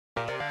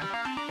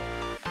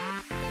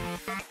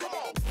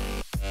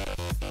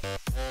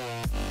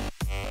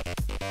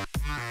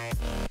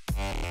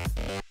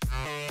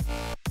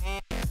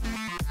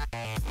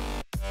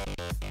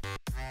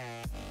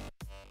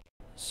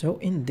So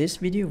in this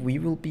video we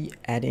will be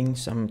adding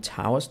some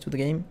towers to the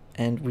game,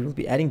 and we will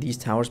be adding these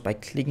towers by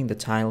clicking the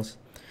tiles.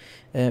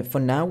 For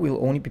now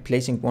we'll only be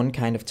placing one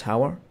kind of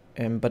tower,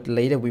 but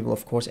later we will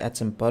of course add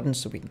some buttons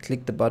so we can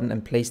click the button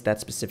and place that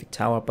specific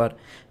tower. But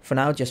for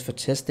now, just for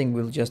testing,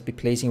 we'll just be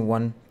placing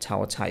one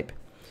tower type.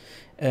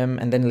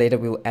 And then later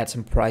we'll add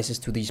some prices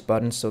to these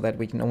buttons so that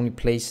we can only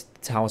place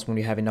the towers when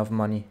we have enough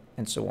money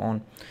and so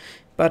on.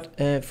 But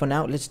for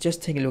now, let's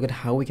just take a look at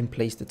how we can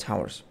place the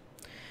towers.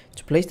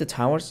 To place the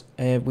towers,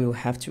 we'll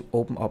have to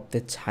open up the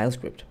tile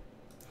script.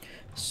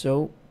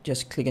 So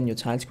just click on your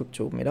tile script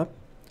to open it up.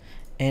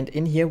 And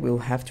in here, we'll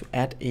have to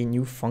add a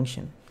new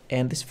function.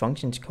 And this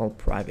function is called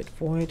private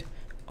void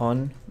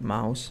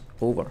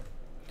onMouseOver.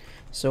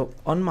 So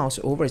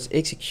onMouseOver is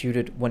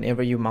executed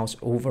whenever you mouse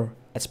over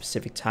a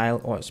specific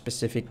tile or a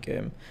specific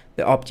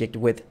the object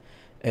with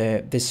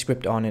this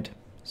script on it.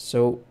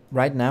 So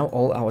right now,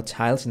 all our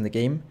tiles in the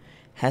game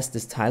has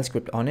this tile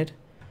script on it.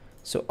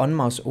 So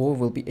onMouseOver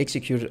will be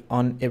executed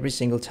on every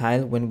single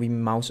tile when we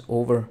mouse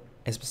over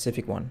a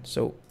specific one.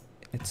 So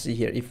let's see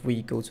here, if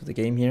we go to the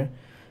game here,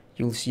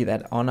 you'll see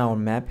that on our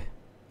map,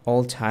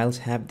 all tiles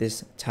have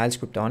this tile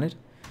script on it,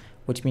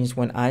 which means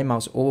when I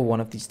mouse over one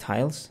of these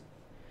tiles,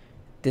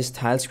 this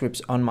tile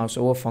script's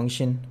onMouseOver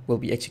function will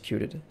be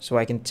executed. So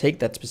I can take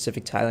that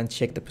specific tile and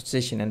check the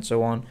position and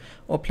so on,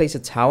 or place a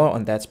tower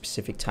on that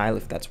specific tile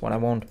if that's what I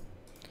want.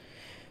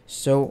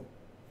 So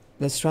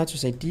let's try to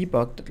say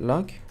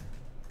debug.log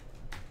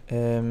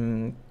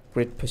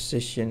grid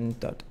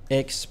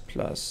position.x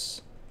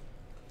plus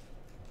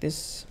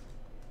this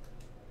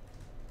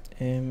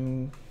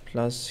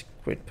plus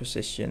grid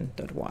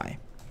position.y.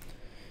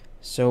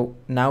 So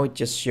now it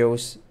just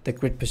shows the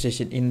grid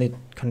position in the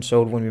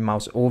console when we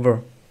mouse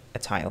over a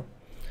tile.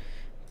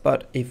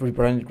 But if we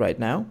run it right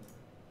now,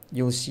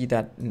 you'll see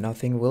that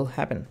nothing will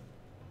happen.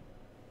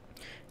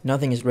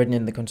 Nothing is written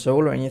in the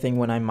console or anything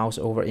when I mouse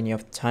over any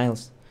of the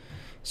tiles.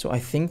 So I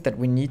think that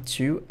we need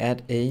to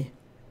add a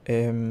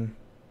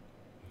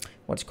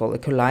what's called a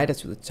collider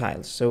to the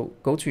tiles. So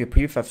go to your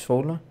prefabs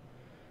folder,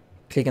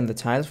 click on the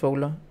tiles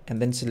folder,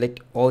 and then select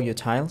all your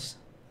tiles.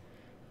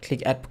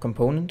 Click add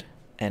component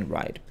and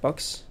write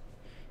box,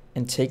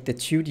 and take the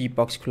 2D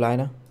box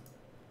collider,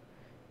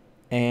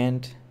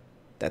 and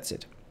that's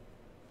it.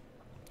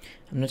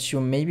 I'm not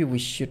sure, maybe we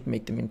should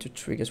make them into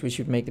triggers. We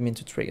should make them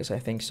into triggers, I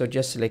think. So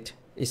just select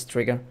is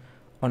trigger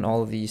on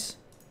all of these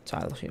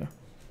tiles here.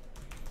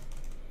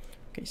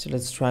 Okay, so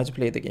let's try to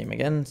play the game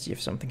again, see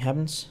if something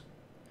happens.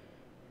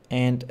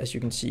 And as you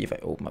can see, if I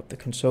open up the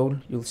console,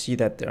 you'll see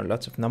that there are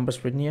lots of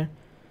numbers written here.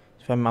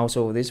 If I mouse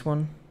over this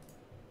one,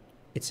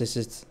 it says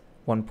it's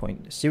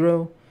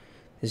 1.0,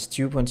 this is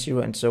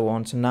 2.0, and so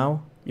on. So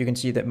now you can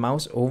see that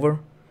mouse over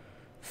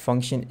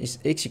function is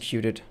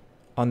executed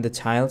on the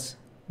tiles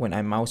when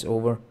I mouse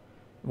over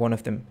one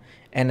of them.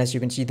 And as you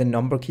can see, the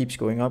number keeps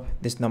going up,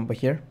 this number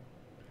here.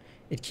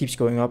 It keeps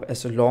going up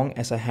as long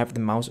as I have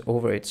the mouse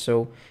over it.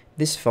 So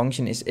this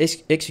function is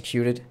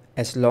executed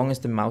as long as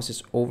the mouse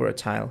is over a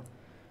tile.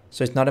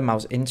 So it's not a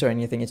mouse enter or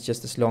anything, it's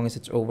just as long as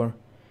it's over.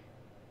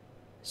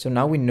 So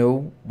now we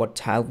know what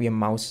tile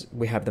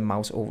we have the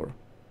mouse over.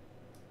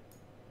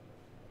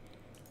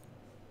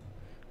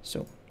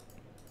 So,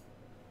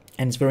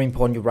 and it's very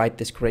important you write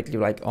this correctly,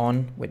 like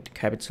on with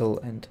capital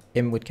and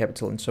M with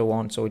capital and so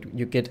on. So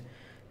you get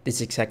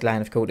this exact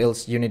line of code,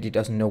 else Unity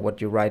doesn't know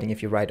what you're writing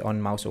if you write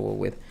on mouse over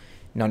with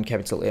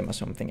non-capital M or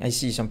something. I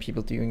see some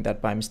people doing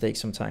that by mistake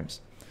sometimes.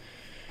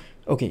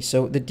 Okay,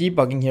 so the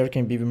debugging here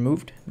can be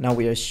removed. Now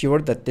we are sure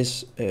that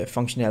this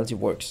functionality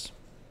works.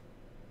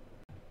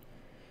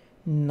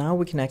 Now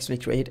we can actually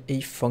create a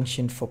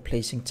function for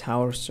placing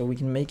towers. So we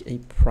can make a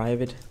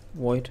private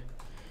void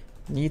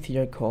beneath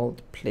here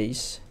called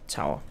place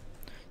tower.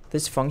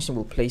 This function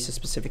will place a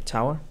specific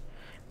tower.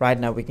 Right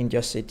now we can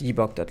just say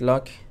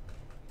debug.log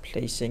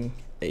placing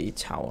a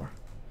tower.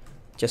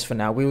 Just for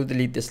now, we will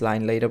delete this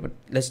line later, but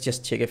let's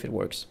just check if it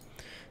works.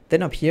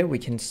 Then up here we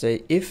can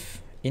say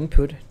if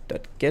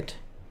input.get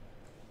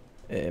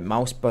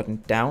mouse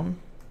button down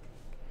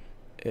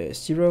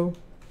 0.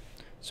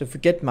 So if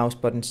we get mouse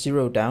button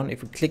 0 down,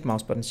 if we click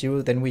mouse button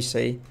 0, then we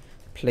say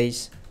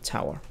place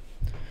tower.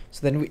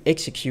 So then we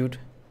execute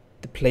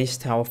the place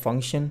tower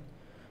function.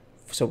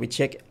 So we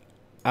check,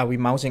 are we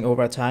mousing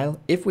over a tile?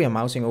 If we are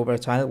mousing over a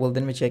tile, well,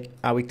 then we check,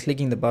 are we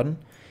clicking the button?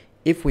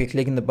 If we're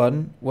clicking the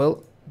button,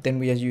 well, then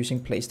we are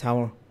using place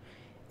tower.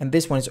 And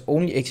this one is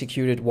only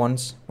executed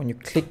once when you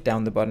click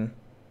down the button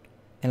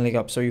and look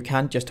up. So you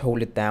can't just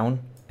hold it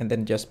down and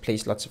then just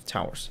place lots of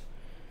towers.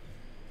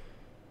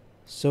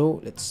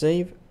 So let's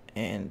save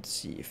and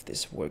see if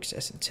this works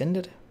as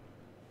intended.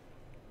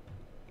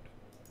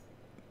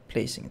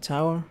 Placing a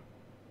tower.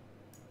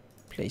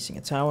 Placing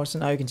a tower. So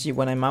now you can see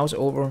when I mouse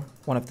over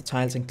one of the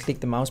tiles and click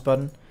the mouse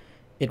button,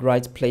 it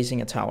writes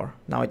placing a tower.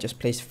 Now I just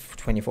placed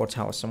 24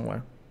 towers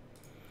somewhere.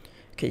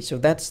 Okay, so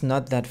that's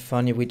not that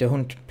funny. We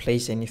don't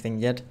place anything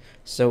yet.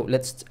 So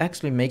let's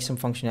actually make some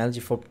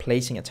functionality for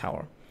placing a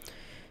tower.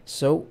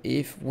 So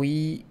if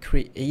we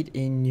create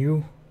a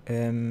new,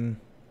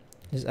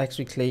 let's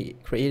actually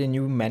create a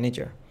new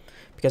manager.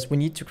 because we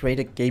need to create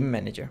a game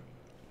manager.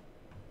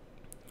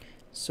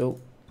 So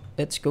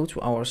let's go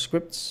to our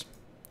scripts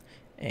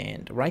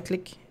and right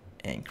click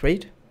and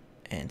create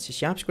and C#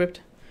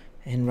 script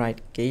and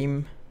write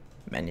game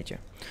manager.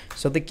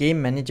 So the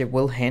game manager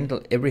will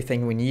handle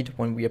everything we need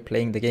when we are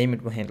playing the game.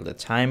 It will handle the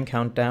time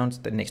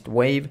countdowns, the next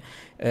wave,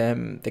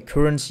 the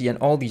currency, and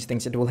all these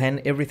things. It will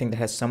handle everything that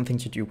has something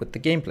to do with the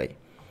gameplay.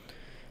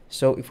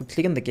 So if we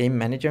click on the game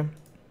manager,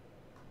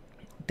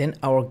 then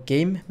our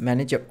game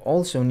manager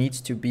also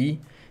needs to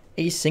be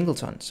a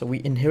singleton. So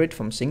we inherit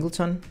from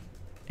singleton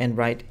and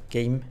write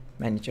game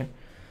manager.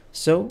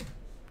 So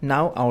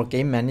now our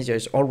game manager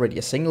is already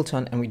a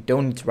singleton, and we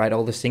don't need to write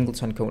all the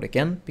singleton code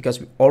again because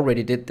we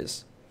already did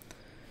this.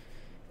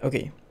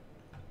 Okay,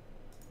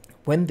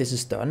 when this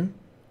is done,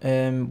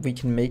 we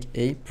can make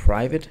a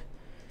private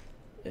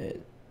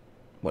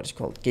what is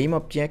called game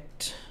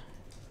object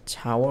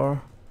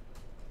tower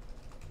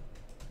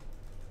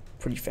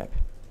prefab.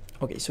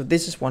 Okay, so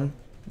this is one.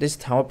 This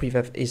tower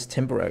prefab is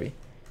temporary.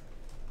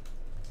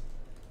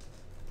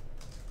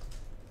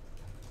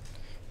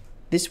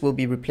 This will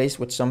be replaced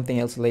with something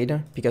else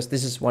later, because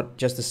this is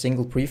just a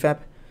single prefab,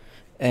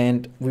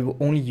 and we will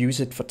only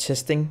use it for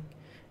testing.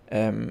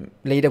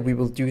 Later we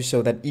will do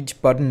so that each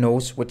button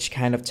knows which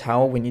kind of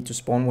tower we need to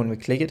spawn when we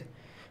click it.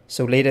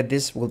 So later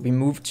this will be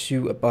moved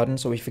to a button.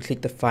 So if we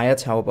click the fire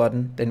tower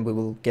button, then we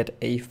will get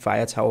a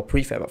fire tower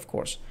prefab, of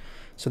course.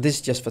 So this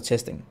is just for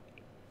testing.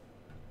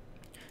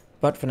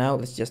 But for now,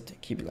 let's just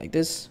keep it like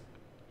this.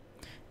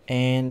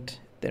 And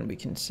then we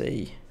can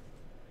say,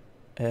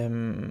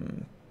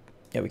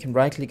 yeah, we can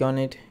right click on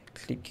it,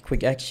 click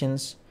quick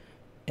actions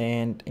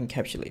and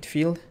encapsulate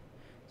field.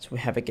 So we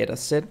have a getter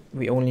set.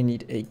 We only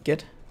need a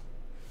get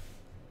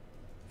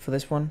for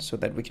this one so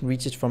that we can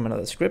reach it from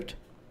another script.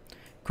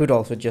 Could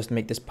also just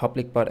make this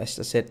public, but as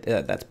I said,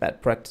 that's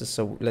bad practice.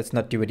 So let's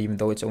not do it, even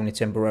though it's only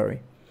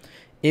temporary.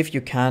 If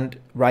you can't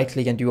right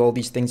click and do all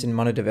these things in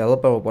Mono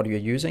Developer or what you're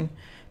using,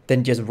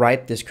 then just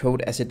write this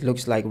code as it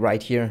looks like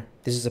right here.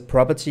 This is a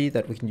property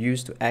that we can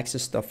use to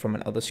access stuff from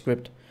another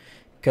script.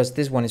 Because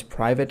this one is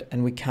private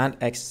and we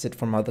can't access it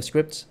from other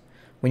scripts,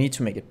 we need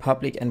to make it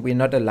public, and we're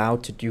not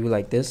allowed to do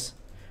like this.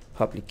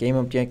 Public game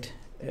object,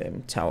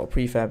 tower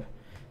prefab,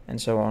 and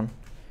so on.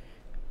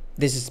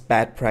 This is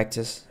bad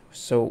practice,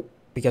 so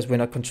because we're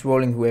not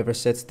controlling whoever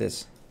sets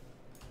this.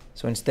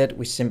 So instead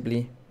we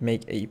simply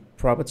make a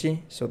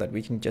property so that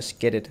we can just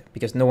get it,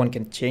 because no one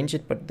can change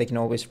it, but they can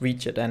always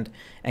reach it and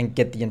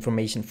get the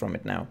information from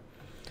it now.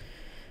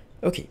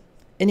 Okay,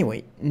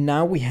 anyway,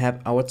 now we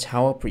have our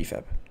tower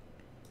prefab.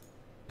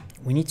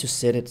 We need to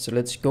set it, so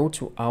let's go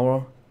to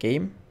our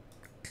game,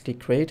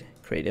 click create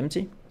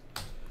empty,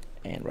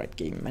 and write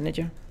game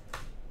manager,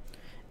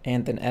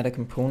 and then add a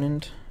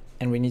component,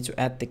 and we need to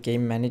add the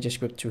game manager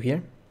script to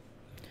here,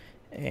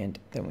 and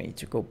then we need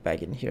to go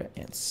back in here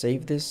and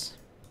save this,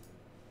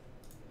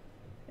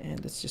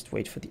 and let's just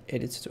wait for the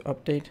edits to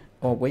update,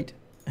 or wait,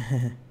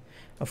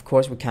 of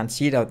course we can't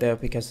see it out there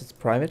because it's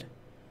private,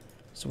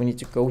 so we need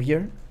to go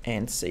here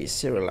and say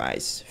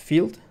serialize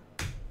field,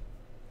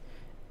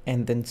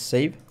 and then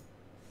save.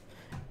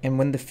 And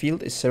when the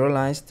field is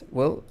serialized,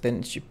 well,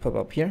 then it should pop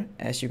up here,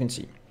 as you can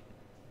see.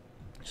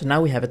 So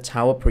now we have a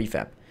tower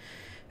prefab.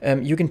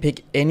 You can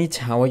pick any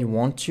tower you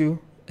want to.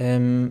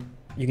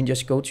 You can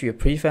just go to your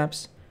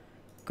prefabs,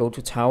 go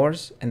to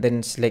towers, and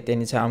then select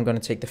any tower. I'm going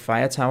to take the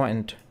fire tower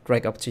and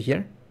drag up to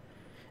here.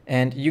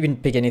 And you can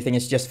pick anything.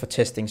 It's just for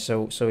testing,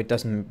 so it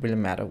doesn't really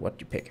matter what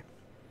you pick.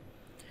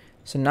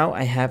 So now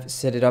I have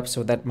set it up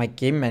so that my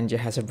game manager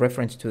has a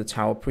reference to the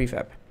tower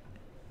prefab.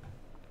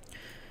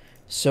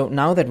 So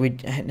now that we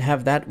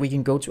have that, we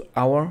can go to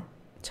our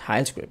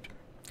tile script.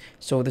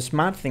 So the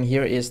smart thing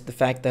here is the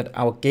fact that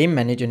our game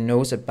manager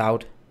knows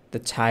about the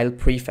tile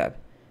prefab,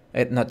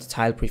 not the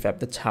tile prefab,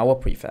 the tower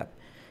prefab.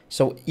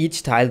 So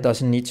each tile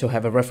doesn't need to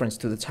have a reference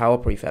to the tower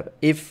prefab.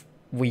 If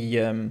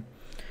we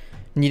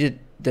needed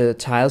the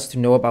tiles to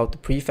know about the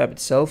prefab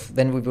itself,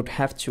 then we would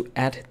have to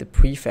add the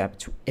prefab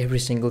to every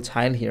single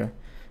tile here.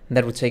 And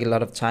that would take a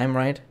lot of time,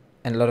 right?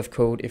 And a lot of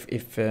code,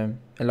 if a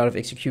lot of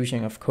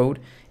execution of code,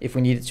 if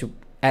we needed to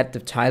add the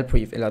tower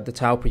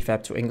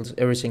prefab to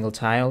every single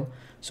tile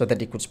so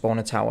that it could spawn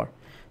a tower.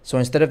 So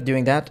instead of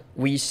doing that,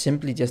 we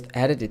simply just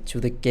added it to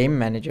the game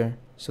manager.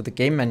 So the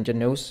game manager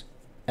knows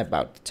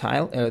about the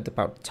tile,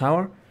 about the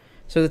tower.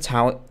 So the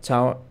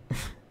tower,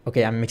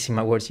 okay, I'm mixing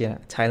my words here,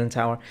 tile and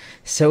tower,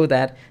 so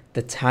that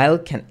the tile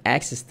can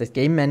access the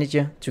game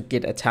manager to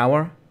get a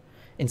tower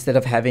instead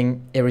of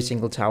having every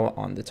single tower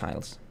on the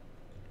tiles.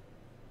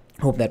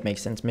 Hope that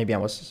makes sense. Maybe I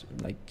was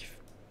like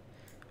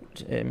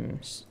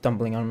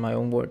stumbling on my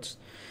own words.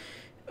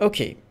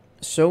 Okay,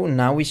 so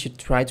now we should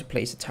try to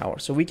place a tower.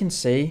 So we can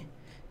say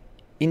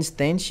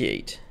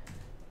instantiate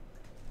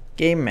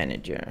game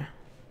manager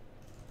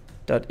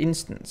dot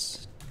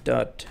instance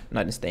dot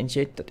not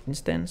instantiate dot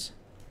instance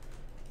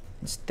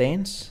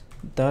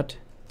dot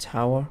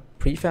tower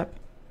prefab.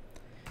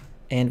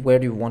 And where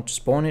do you want to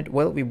spawn it?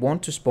 Well, we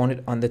want to spawn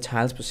it on the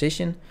tile's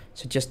position,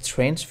 so just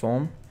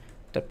transform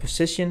the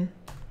position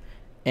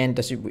And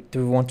do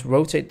we want to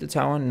rotate the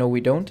tower? No,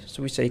 we don't.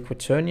 So we say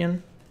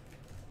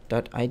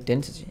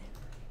quaternion.identity.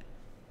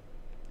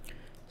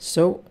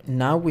 So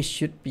now we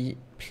should be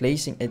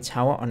placing a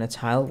tower on a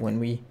tile when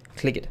we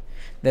click it.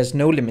 There's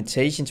no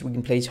limitations. We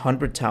can place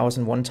 100 towers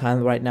on one tile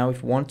right now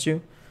if we want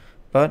to.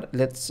 But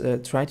let's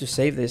try to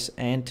save this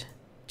and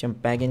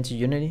jump back into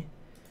Unity.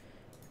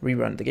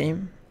 Rerun the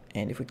game.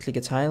 And if we click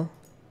a tile,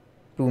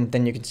 boom,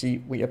 then you can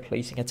see we are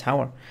placing a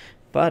tower.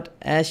 But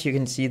as you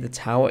can see, the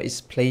tower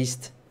is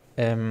placed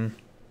in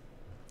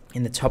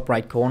the top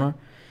right corner.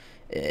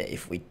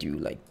 If we do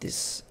like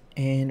this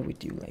and we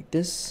do like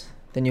this,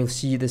 then you'll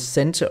see the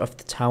center of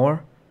the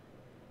tower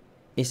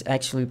is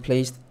actually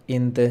placed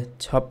in the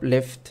top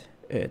left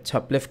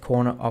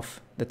corner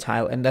of the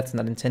tile, and that's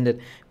not intended.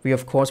 We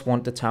of course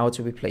want the tower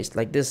to be placed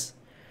like this,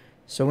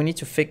 so we need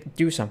to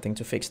do something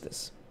to fix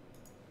this.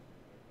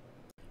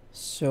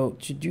 So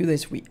to do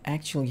this, we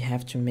actually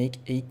have to make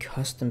a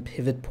custom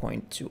pivot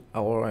point to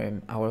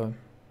our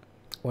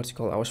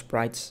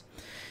sprites,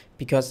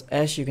 because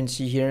as you can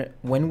see here,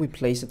 when we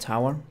place a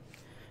tower,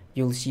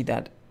 you'll see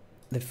that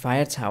the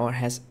fire tower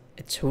has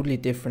a totally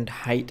different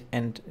height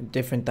and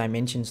different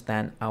dimensions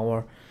than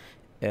our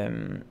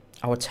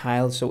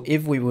tile. So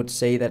if we would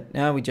say that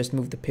now we just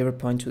move the pivot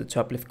point to the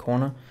top left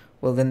corner,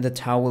 well, then the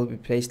tower will be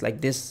placed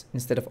like this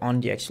instead of on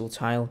the actual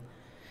tile,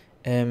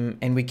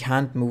 and we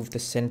can't move the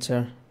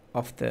center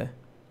of the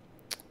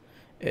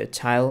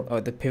tile, or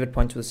the pivot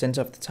point to the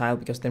center of the tile,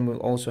 because then we'll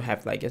also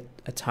have like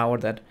a tower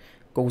that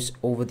goes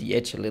over the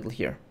edge a little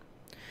here.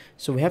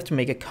 So we have to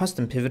make a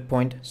custom pivot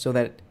point so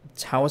that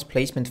tower's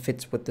placement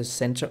fits with the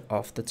center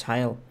of the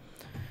tile.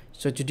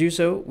 So to do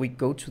so, we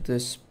go to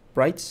the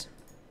Sprites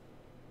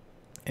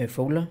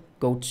folder,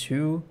 go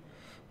to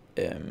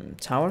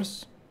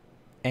towers,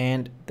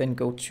 and then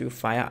go to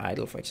Fire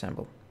Idle, for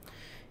example.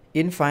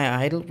 In Fire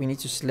Idle, we need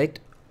to select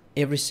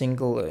every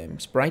single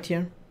sprite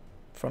here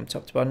from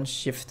top to bottom,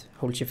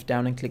 hold shift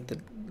down and click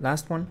the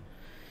last one,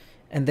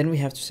 and then we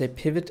have to say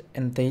pivot,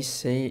 and then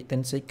say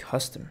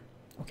custom.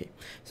 Okay,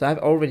 so I've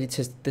already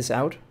tested this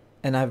out,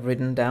 and I've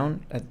written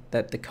down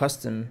that the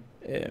custom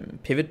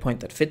pivot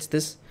point that fits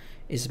this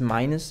is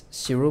minus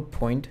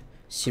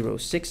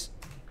 0.06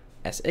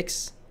 as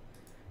X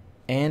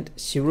and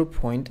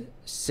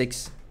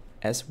 0.6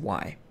 as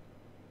Y.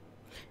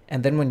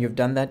 And then when you've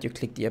done that, you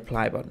click the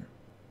apply button.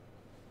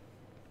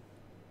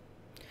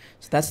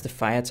 So that's the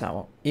fire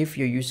tower. If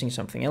you're using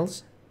something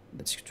else,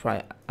 let's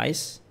try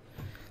ice.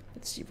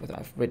 Let's see what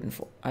I've written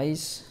for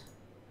ice.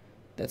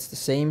 That's the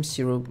same,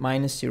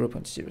 minus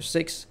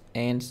 0.06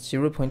 and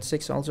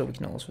 0.6 also. We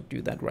can also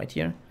do that right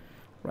here,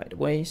 right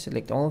away.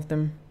 Select all of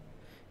them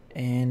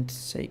and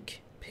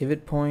take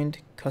pivot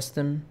point,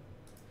 custom,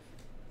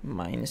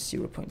 minus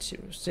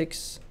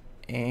 0.06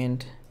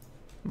 and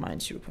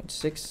minus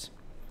 0.6.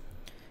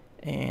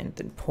 And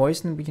then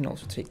poison, we can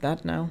also take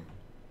that now.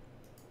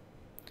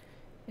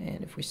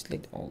 And if we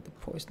select all the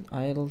poison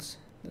idols,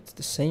 that's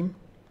the same.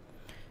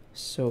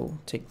 So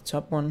take the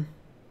top one.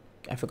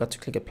 I forgot to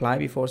click apply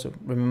before, so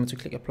remember to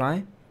click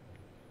apply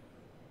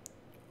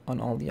on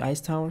all the ice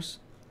towers.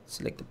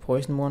 Select the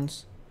poison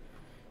ones,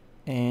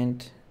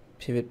 and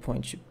pivot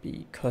point should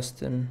be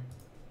custom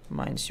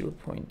minus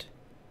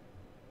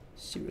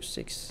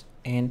 0.06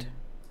 and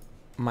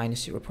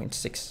minus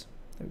 0.6.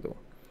 There we go.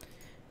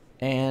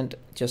 And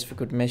just for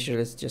good measure,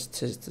 let's just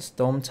test the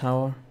storm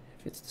tower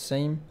if it's the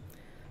same.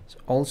 It's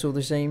also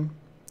the same.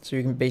 So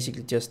you can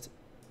basically just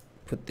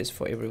put this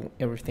for every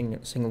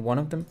single one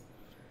of them.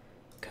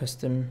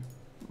 Custom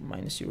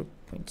minus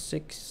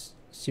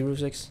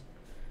 0.606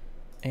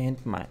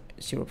 and my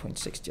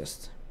 0.6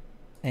 just,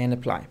 and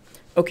apply.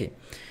 Okay,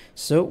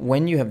 so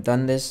when you have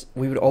done this,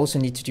 we would also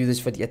need to do this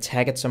for the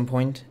attack at some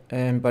point,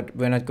 but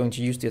we're not going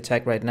to use the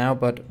attack right now,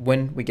 but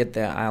when we get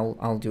there,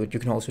 I'll do it. You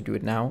can also do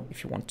it now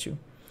if you want to.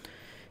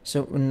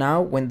 So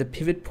now when the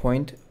pivot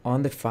point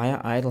on the fire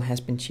idle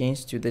has been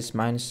changed to this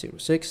minus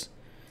 0.6,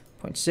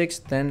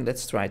 then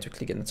let's try to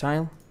click in the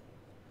tile.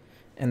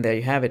 And there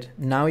you have it.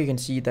 Now you can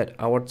see that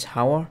our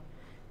tower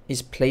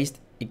is placed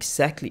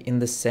exactly in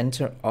the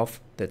center of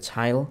the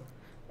tile.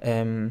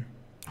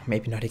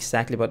 Maybe not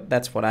exactly, but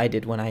that's what I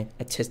did when I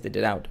tested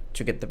it out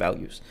to get the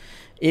values.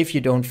 If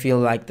you don't feel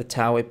like the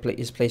tower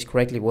is placed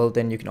correctly, well,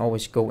 then you can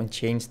always go and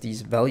change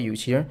these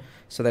values here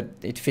so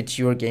that it fits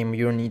your game,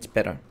 your needs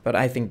better. But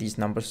I think these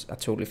numbers are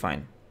totally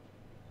fine.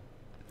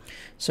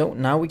 So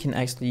now we can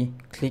actually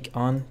click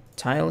on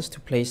tiles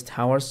to place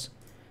towers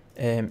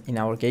in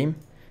our game.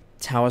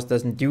 Towers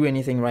doesn't do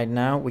anything right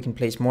now. We can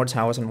place more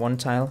towers on one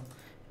tile.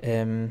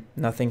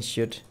 Nothing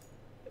should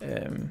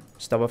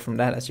stop us from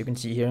that, as you can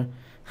see here.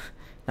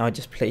 Now I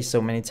just placed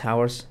so many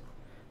towers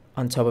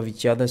on top of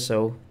each other,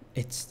 so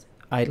it's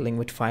idling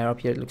with fire up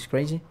here. It looks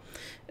crazy.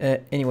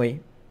 Anyway,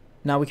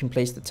 now we can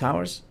place the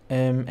towers,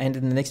 and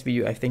in the next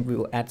video I think we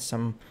will add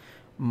some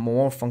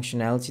more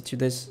functionality to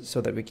this so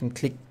that we can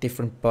click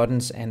different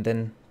buttons and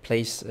then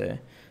place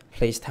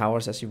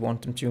towers as you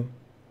want them to.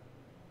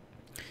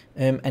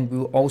 And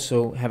we'll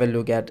also have a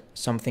look at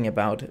something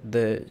about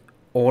the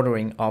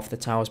ordering of the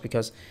towers,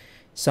 because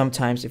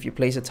sometimes if you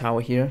place a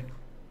tower here,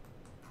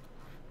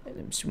 let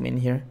me zoom in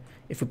here,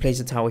 if we place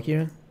a tower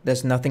here,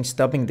 there's nothing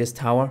stopping this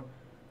tower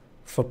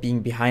for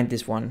being behind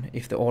this one.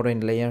 If the order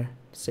in layer,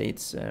 say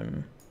it's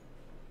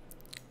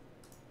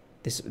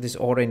this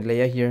order in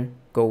layer here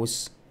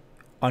goes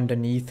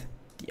underneath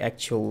the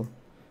actual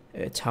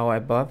tower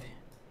above,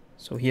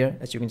 so here,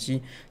 as you can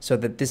see, so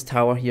that this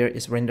tower here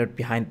is rendered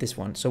behind this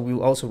one. So we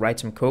will also write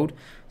some code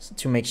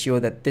to make sure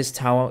that this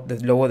tower, the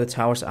lower the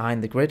towers are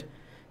in the grid,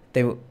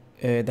 they will,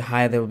 the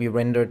higher they will be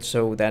rendered,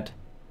 so that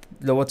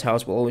lower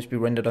towers will always be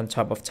rendered on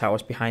top of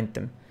towers behind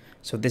them.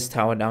 So this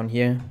tower down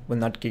here will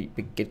not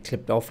get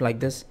clipped off like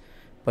this,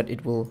 but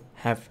it will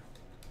have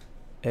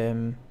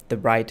the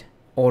right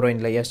order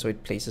in layer, so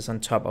it places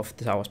on top of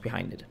the towers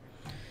behind it.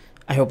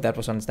 I hope that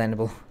was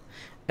understandable.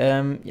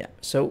 Yeah,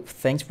 so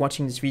thanks for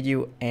watching this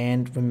video,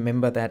 and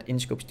remember that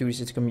Inscope Studios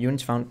is a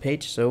community found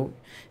page, so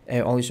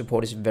all your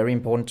support is very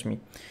important to me.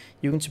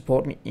 You can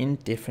support me in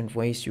different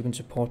ways. You can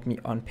support me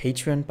on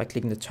Patreon by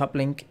clicking the top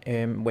link,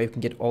 where you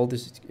can get all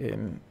these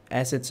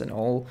assets and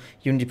all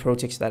Unity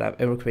projects that I've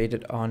ever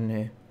created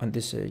on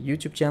this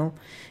YouTube channel.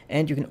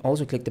 And you can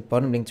also click the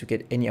bottom link to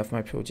get any of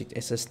my projects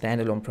as a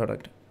standalone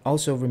product.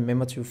 Also,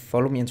 remember to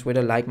follow me on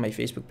Twitter, like my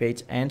Facebook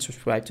page, and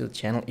subscribe to the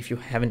channel if you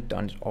haven't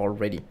done it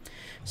already.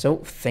 So,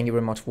 thank you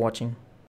very much for watching.